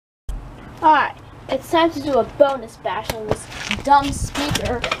Alright, it's time to do a bonus bash on this dumb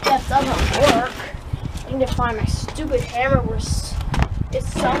speaker that doesn't work. I need to find my stupid hammer where it's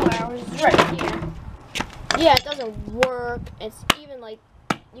somewhere. It's right here. Yeah, it doesn't work. It's even like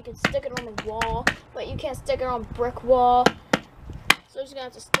you can stick it on the wall, but you can't stick it on a brick wall. So I'm just gonna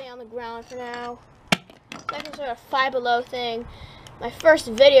have to stay on the ground for now. Second sort of Five Below thing. My first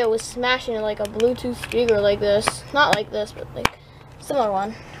video was smashing like a Bluetooth speaker like this. Not like this, but like similar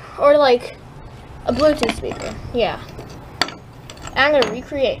one. Or like a Bluetooth speaker. Yeah. I'm gonna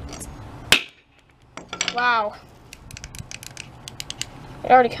recreate. Wow.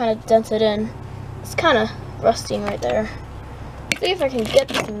 It already kind of dented in. It's kind of rusting right there. See if I can get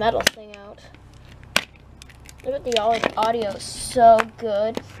this metal thing out. Look at the audio is so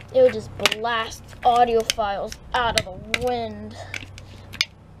good. It would just blast audio files out of the wind.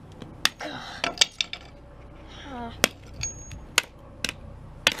 God. Ow.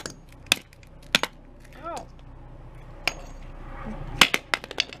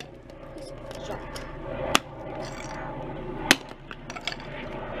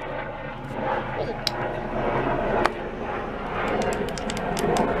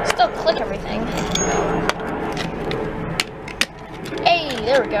 Still click everything. Hey,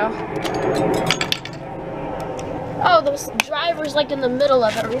 there we go. Oh, the driver's like in the middle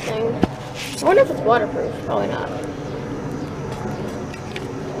of everything. I wonder if it's waterproof. Probably not.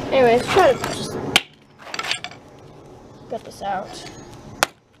 Anyways, try to just get this out.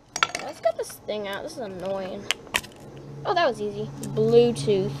 Let's get this thing out. This is annoying. Oh, that was easy.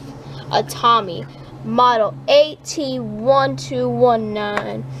 Bluetooth. A Tommy. Model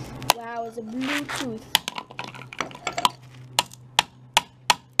AT1219. Wow, it's a Bluetooth.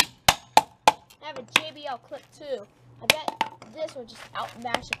 I have a JBL clip too. I bet this will just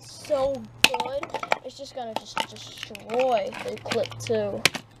outmatch it so good. It's just gonna just destroy the clip too.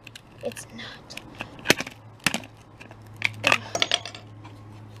 It's not.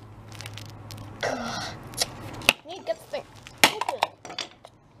 I need to get this thing open.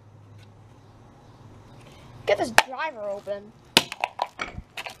 Get this driver open.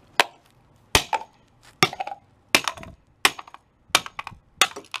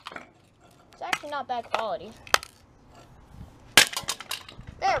 It's actually not bad quality.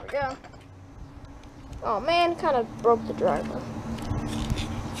 There we go. Oh man, kind of broke the driver.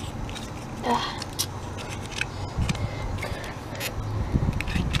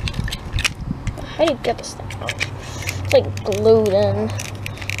 How do you get this thing out? It's like glued in.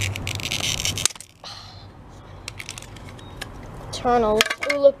 Internals.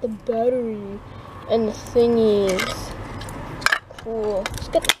 Oh look, the battery and the thingies. Cool. Let's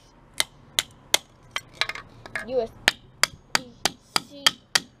get this. USB-C.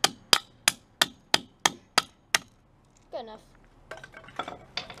 Good enough.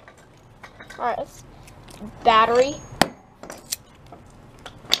 Alright, let's battery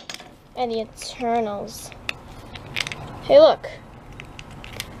and the internals. Hey, look.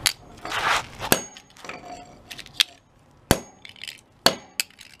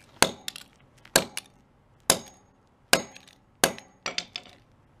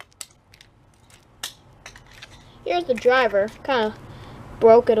 Here's the driver. Kind of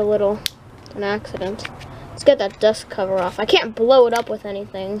broke it a little. An accident. Let's get that dust cover off. I can't blow it up with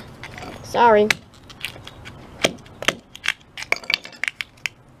anything. Sorry.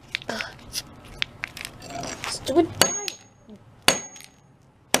 Stupid.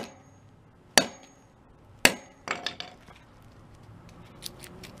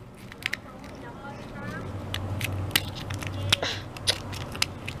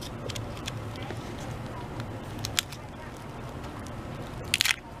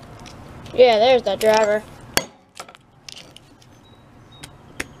 Yeah, there's that driver.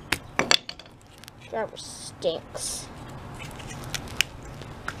 Driver stinks.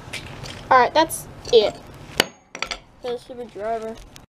 Alright, that's it. That's the stupid driver.